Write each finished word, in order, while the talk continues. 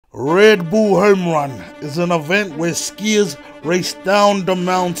Red Bull Homerun is an event where skiers race down the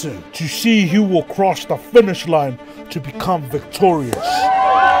mountain to see who will cross the finish line to become victorious.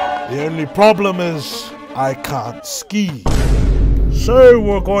 The only problem is I can't ski. So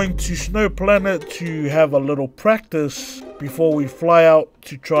we're going to Snow Planet to have a little practice before we fly out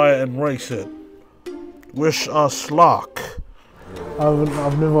to try and race it. Wish us luck.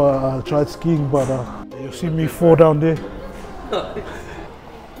 I've never tried skiing, but you'll see me fall down there.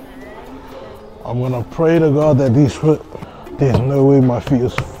 I'm gonna pray to God that these fit. There's no way my feet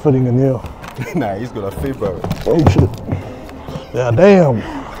is fitting in here. Nah, he's got a fit, bro. Oh shit. Yeah, damn.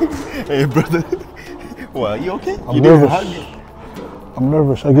 Hey, brother. Well, you okay? I'm nervous. I'm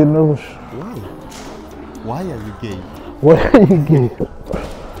nervous. I get nervous. Why? Why are you gay? Why are you gay?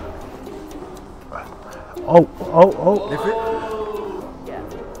 Oh. Lift it?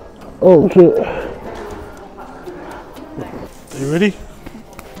 Oh shit. Are you ready?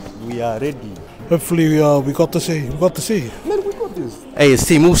 We are ready. Hopefully we got to see. We got to see. Man, we got this. Hey, it's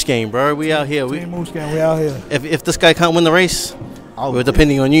Team Moose game, bro. We out here. Team Moose game, we out here. If this guy can't win the race, we're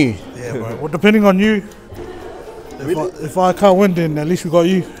depending on you. Yeah, bro. We're depending on you. If I can't win, then at least we got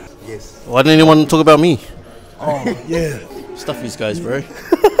you. Yes. Why didn't anyone talk about me? Oh, yeah. Stuff these guys, bro.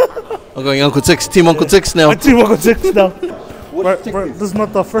 I'm going Uncle Tix, Team Uncle Tix now. Team Uncle Tix now. Bro, this is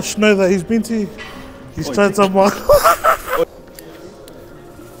not the first snow that he's been to. He's tried some more. Is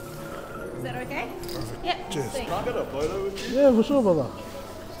that okay? Yep. Cheers. Sweet. Yeah, for sure, brother.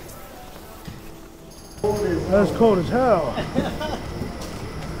 That's cold as hell.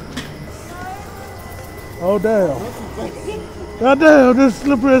 Oh damn. God damn, this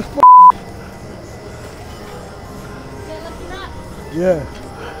slippery as f***. Yeah.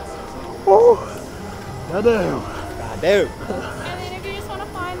 Oh. God damn. God damn. And then if you just want to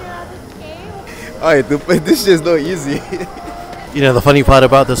find your other ski. Alright, this shit's not easy. You know, the funny part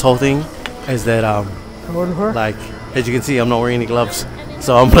about this whole thing is that, Like, like, as you can see, I'm not wearing any gloves.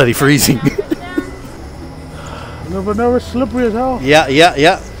 So I'm bloody freezing. never know, it's slippery as hell. Yeah.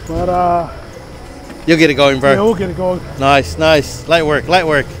 But You'll get it going, bro. yeah, we'll get it going. Nice. Light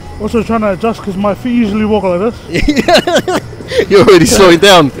work. Also trying to adjust because my feet usually walk like this. You're already slowing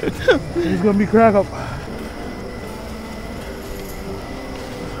down. It's gonna be crack up.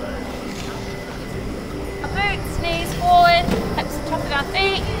 Our boots, knees forward, hips to top of our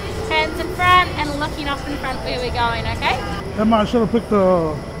feet, hands in front, and looking up in front where we're going, okay? That man should have picked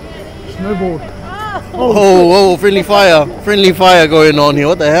the snowboard. Oh, friendly fire going on here.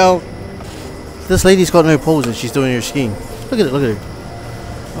 What the hell? This lady's got no poles and she's doing her skiing. Look at her.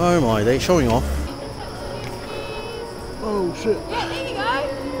 Oh my, they're showing off. Oh shit. Yeah, there you go.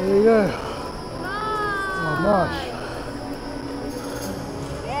 There you go. Nice. Oh,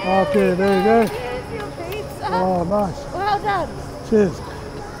 nice. Okay, there you go. Here's your pizza. Oh, nice. Well done. Cheers.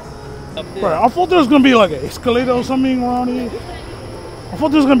 Bro, I thought there was gonna be like an escalator or something around here. I thought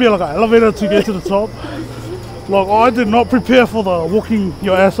there was gonna be like an elevator to get to the top. Like, I did not prepare for the walking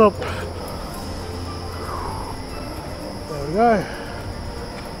your ass up. There we go.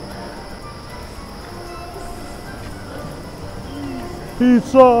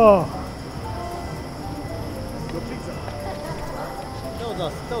 Pizza.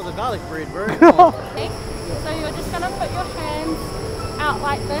 That was a garlic bread, bro. Okay, so you're just going to put your hands out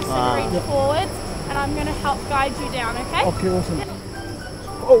like this and reach forwards, and I'm going to help guide you down, okay? Okay, awesome.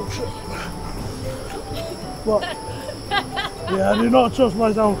 Oh shit. What? Yeah, I do not trust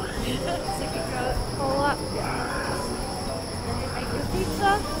myself. So you go pull up. And then make your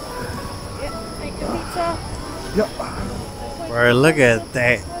pizza. Yep, make your pizza. Yep. Bro, look at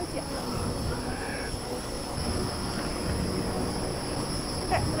that.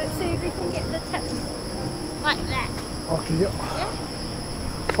 Okay, let's see if we can get the tips like that. Okay, yep. Yeah?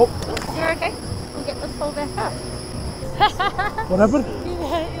 Oh, You're okay? We'll get this pulled back up. what happened?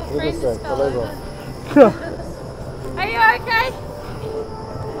 Your friend just fell over. Are you okay?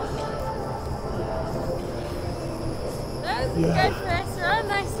 That was Yeah. good first run,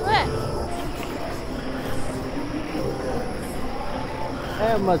 nice work.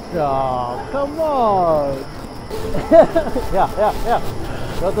 Amateur, come on. yeah.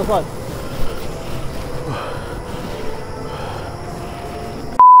 Go this one.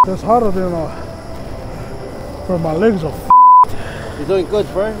 That's harder than bro, my legs are You're doing good,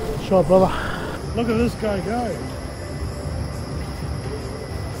 bro. Sure, brother. Look at this guy go.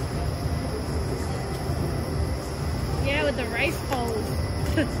 Yeah, with the race poles.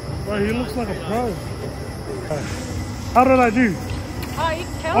 Bro, he looks like a pro. How did I do? Oh, you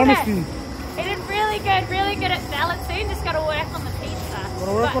killed Honestly. it. He did really good at balancing. Just got to work on the pizza.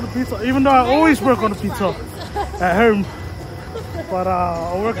 Gotta work on the pizza. Even though I always work on the pizza at home. But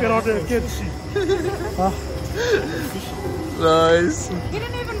I'll work it out there again. Nice. He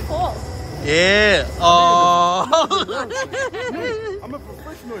didn't even fall. Yeah. Oh. I'm a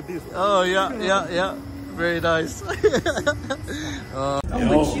professional at this. Oh yeah. Very nice.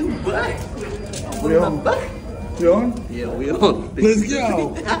 We on? Yeah, we on. Let's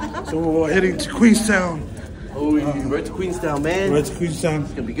go. So we're heading to Queenstown. Oh, we're to Queenstown, man. We're to Queenstown.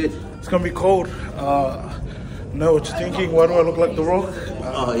 It's gonna be good. It's gonna be cold. Know what you're thinking. Why do I look like The Rock?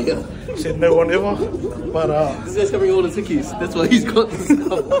 Oh yeah. Said no one ever. But This guy's covering all the tickies. That's why he's got this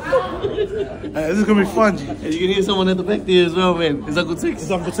stuff. this is gonna be fun, G. And you can hear someone at the back there as well, man. It's Uncle Tix.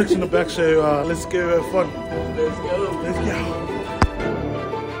 There's Uncle Tix in the back, so let's go have fun. Let's go. Let's go.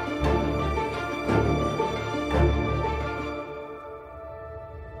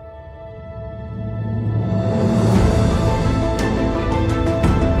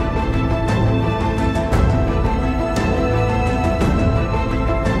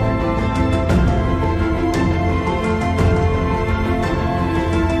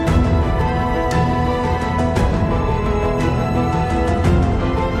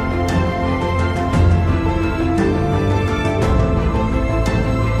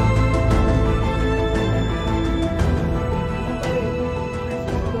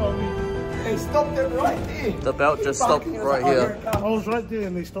 The belt just stopped right here. I was right there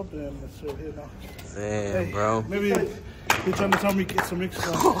and they stopped there and it's here now. Damn, bro. Maybe they're trying to tell me get some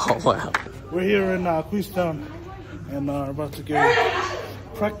extra. Oh, wow. We're here in Queenstown and about to go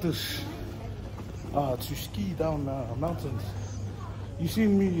practice to ski down mountains. You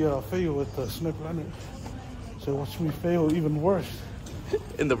seen me fail with the Snow Planet, so watch me fail even worse.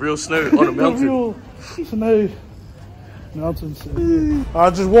 In the real snow on a mountain. The real snow mountains.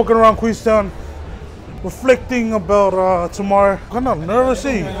 Just walking around Queenstown, reflecting about tomorrow. Kind of nervous,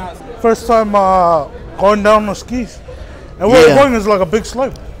 First time going down the skis. And where we're going is like a big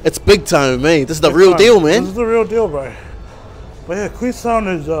slope. It's big time, man. This is the real deal, man. This is the real deal, bro. But yeah, Queenstown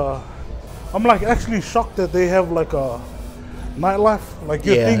is, I'm like actually shocked that they have like a nightlife. Like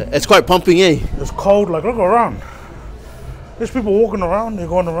you think it's quite pumping, eh? it's cold, like look around. There's people walking around, they're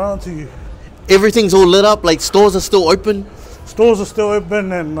going around to you. Everything's all lit up, like stores are still open. Stores are still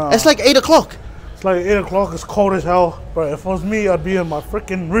open and It's like 8 o'clock. it's like 8 o'clock, it's cold as hell. But if it was me, I'd be in my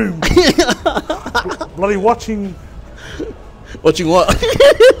freaking room. Bloody watching. Watching what?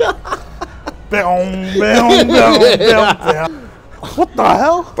 What the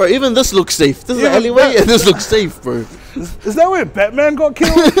hell? Bro, even this looks safe. This is the alleyway and this looks safe, bro. Is that where Batman got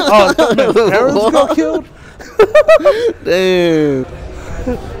killed? Oh, Batman's parents got killed? Damn.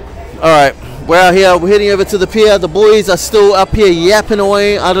 Alright, we're out here. We're heading over to the pier. The boys are still up here yapping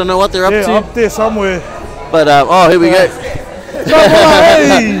away. I don't know what they're up to. Up there somewhere. But, oh, here we go.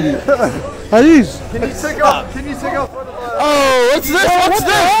 Hey! Hey! Can you take off? Oh, what's this? What's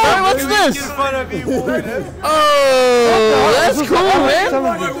this? Bro, what's this? Oh, that's cool, man.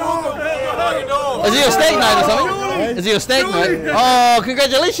 Is it your steak night or something? Is it your steak night? Oh,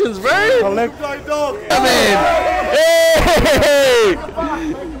 congratulations, bro. Come in. Hey!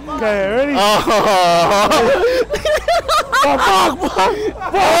 Okay, ready? Oh, come on.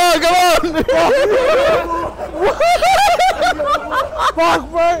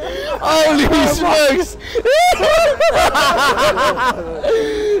 Holy smokes.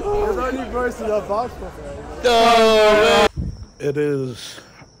 It is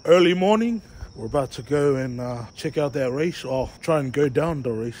early morning. We're about to go and check out that race, or try and go down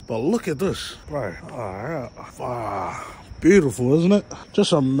the race. But look at this, right? Beautiful, isn't it?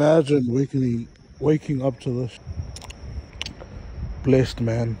 Just imagine waking up to this. Blessed,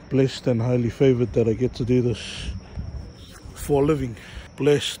 man. Blessed and highly favored that I get to do this for a living.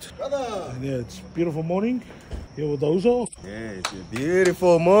 Blessed. Brother. And yeah, it's a beautiful morning. Here with those off. Yeah, it's a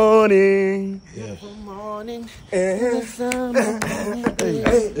beautiful morning. Yes. Beautiful morning. Hey,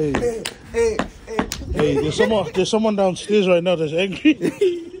 there's someone downstairs right now that's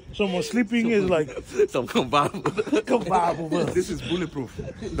angry. Someone sleeping is like Some Bible. This is bulletproof.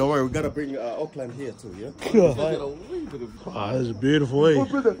 Don't worry, we gotta bring Auckland here too, yeah? This is beautiful, eh?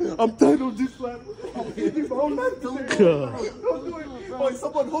 I'm tired of this land. I'm eating all night. Don't do it. Boy,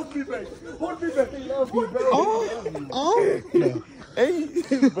 someone hold me back. Hold me back. Hey,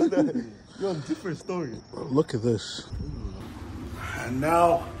 brother, you're a different story. Look at this. And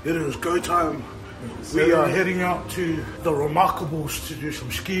now it is go time. We are heading out to the Remarkables to do some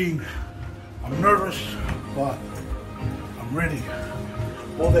skiing. I'm nervous, but I'm ready.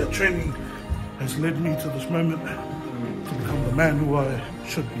 All that training has led me to this moment to become the man who I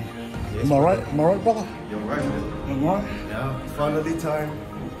should be. Yes, Am I right? Am I right, brother? You're right, man. Am I right? Yeah, finally time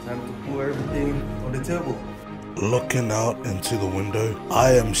to put everything on the table. looking out into the window.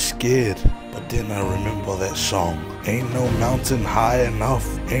 I am scared, but then I remember that song. Ain't no mountain high enough,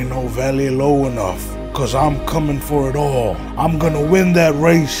 ain't no valley low enough, 'cause I'm coming for it all. I'm gonna win that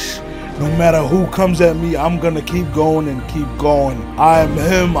race. No matter who comes at me, I'm gonna keep going and keep going. I am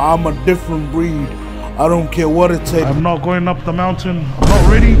him, I'm a different breed. I don't care what it takes. I'm not going up the mountain. I'm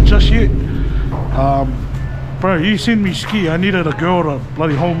not ready just yet. Bro, you seen me ski. I needed a girl to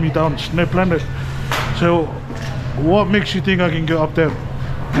bloody hold me down Snow Planet. So, what makes you think I can go up that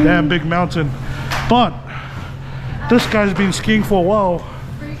damn big mountain? But, this guy's been skiing for a while.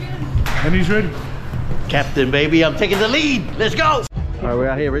 And he's ready. Captain, baby, I'm taking the lead. Let's go. Alright, we're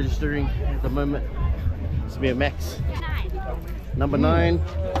out here registering at the moment. It's me and Max. Number 9.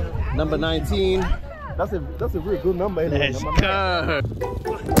 Number 19. That's a really good number. Let's go.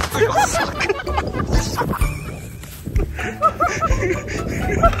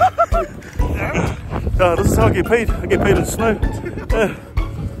 This is how I get paid. I get paid in snow.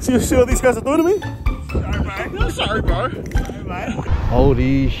 See what these guys are doing to me? Sorry, bro.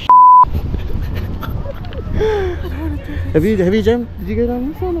 Holy sh**. Have you jammed? Did you go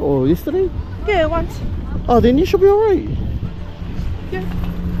down this one or yesterday? Yeah, once. Oh, then you should be alright. Yeah.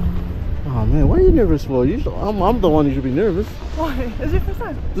 Oh man, why are you nervous for? I'm the one who should be nervous. Why? Is it your first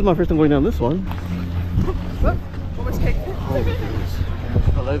time? This is my first time going down this one. What? Almost cake. Oh goodness.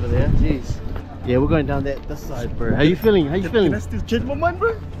 All over there, jeez. Yeah, we're going down this side, bro. How you feeling? How you feeling? Can I still change my mind,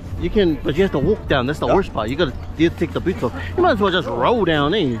 bro? You can, but you have to walk down. That's the worst part. You gotta take the boots off. You might as well just roll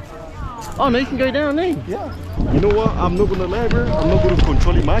down, eh? Oh no, you can go down, eh? Yeah. You know what? I'm not gonna lie, bro. I'm not gonna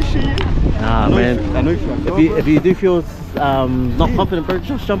control my shit. Nah, man. I know if you do feel not confident, bro,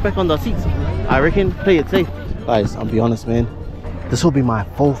 just jump back on the seats. I reckon play it safe. Guys, I'll be honest, man. This will be my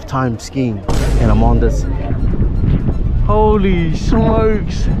 4th time skiing, and I'm on this. Holy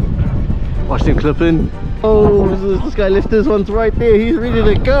smokes! Watch them clipping. Oh, this guy left his ones right there. He's ready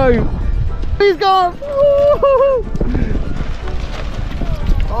to go. He's gone.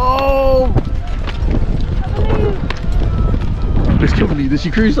 Oh! There's Kimberly. Did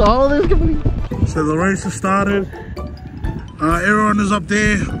she cruise? Oh, there's Kimberly. So the race has started. Everyone is up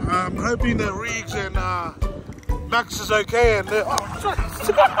there. I'm hoping that Riggs and Max is okay. And so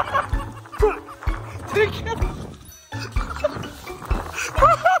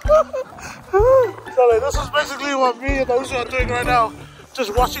this is basically what me and those are doing right now.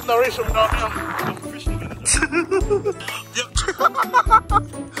 Just watching the race from down here.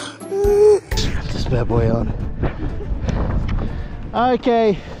 Get this bad boy on.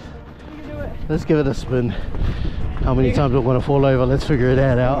 Okay, let's give it a spin. How many times we're going to fall over? Let's figure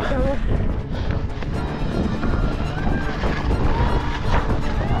that out.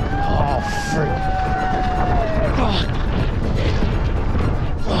 Oh, freak.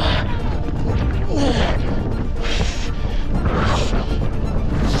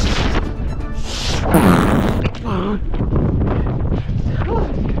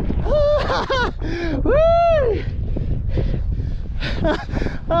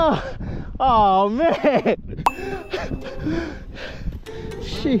 Oh man!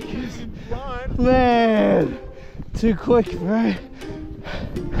 Jeez. Man! Too quick, bro.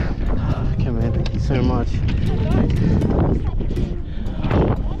 Okay, man, thank you so much.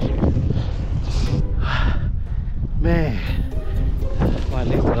 Man, my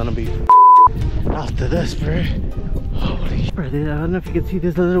legs are gonna be after this, bro. Holy shit, bro. I don't know if you can see,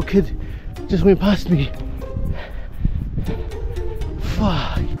 there's a little kid just went past me.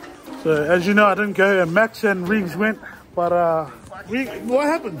 Fuck. So as you know, I didn't go, and Max and Riggs went, but what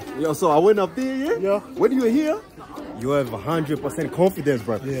happened? Yo, so I went up there, yeah? Yeah. When you're here, you have 100% confidence,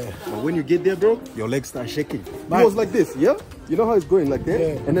 bro. Yeah. But when you get there, bro, your legs start shaking. Right. It was like this, yeah? You know how it's going like that?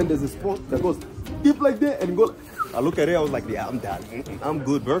 Yeah. And then there's a spot that goes deep like that and go. I look at it, I was like, yeah, I'm done. I'm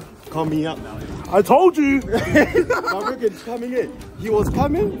good, bro. Call me up now. I told you. My Regan's coming in. He was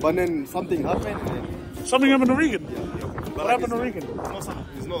coming, but then something happened. Something happened to Regan. What happened to Regan?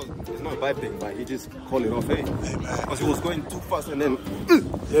 It's not a bad thing, but he just called it off, eh? Because he was going too fast and then...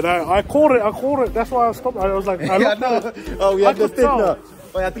 You know, I caught it. That's why I stopped. I was like, I looked at it. Oh, we I could understand tell. now.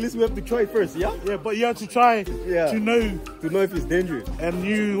 But at least we have to try it first, yeah? Yeah, but you have to try to know. To know if it's dangerous. And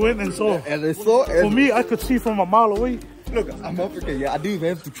you went and saw. And I saw it. For me, I could see from a mile away. Look, I'm African, yeah. I do even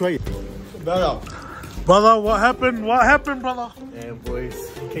have to try it. Brother, what happened? What happened, brother? Yeah, boys.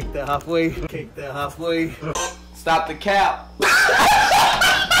 Kick that halfway. Kick that halfway. Stop the cap. Stop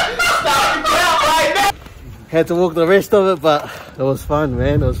the cap right now. Had to walk the rest of it, but it was fun,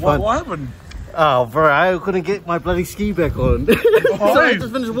 man. It was fun. What happened? Oh, bro, I couldn't get my bloody ski back on. So I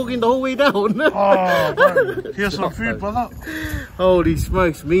just finished walking the whole way down. Oh, bro. Here's some food, brother. Holy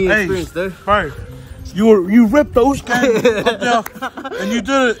smokes, me experience, though. Bro, You ripped those guys up there, and you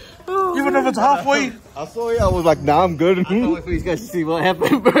did it. Even if it's halfway. I saw it. I was like, nah, I'm good. I can't wait for these guys to see what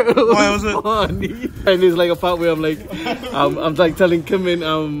happened, bro. Why was it? Funny. And there's like a part where I'm like telling Kim and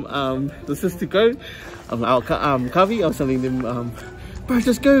the sis to go. Kavi, I was telling them, bro,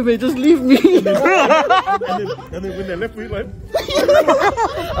 just go, man, just leave me. and then when they left me, like,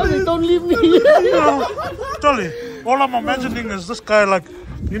 I said, don't leave me. Charlie, all I'm imagining is this guy like,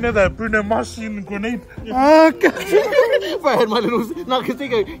 you know that Bruno Mars in Grenade? Bro, I had my little, no, cause they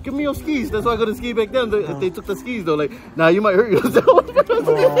go, give me your skis. That's why I got to ski back down. They took the skis though, like, nah, you might hurt yourself.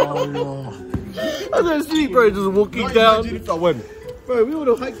 I was asleep, bro, just walking down. imagine if I went. Bro, we would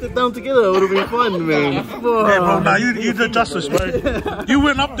have hiked it down together. It would have been fun, man. Hey, bro, nah, you did justice, bro. You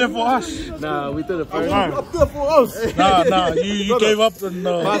went up there for us. Nah, we did it first. Up there for us. Nah, you gave up and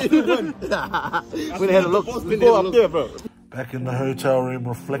We had a look. Go up there, bro. back in the hotel room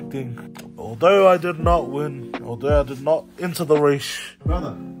reflecting. Although I did not win, although I did not enter the race,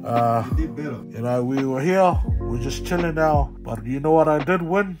 Brother, you did better. you know, we were here, we're just chilling now. But you know what I did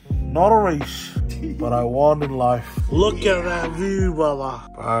win? Not a race, but I won in life. Look at that view, brother.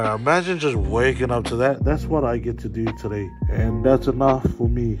 Imagine just waking up to that. That's what I get to do today. And that's enough for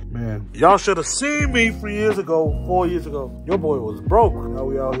me, man. Y'all should have seen me 3 years ago, 4 years ago. Your boy was broke. Now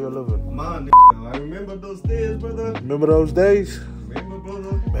we out here living. Man, I remember those days, brother. Remember those days? Remember,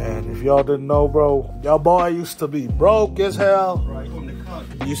 brother? Man, if y'all didn't know, bro, your boy used to be broke as hell. Right on the couch.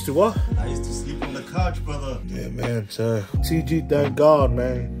 Used to what? I used to sleep on the couch, brother. Yeah, man. So, TG, thank God,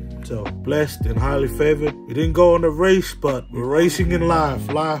 man. So, blessed and highly favored. We didn't go on the race, but we're racing in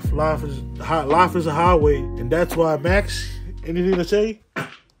life. Life is a highway. And that's why, Max, anything to say?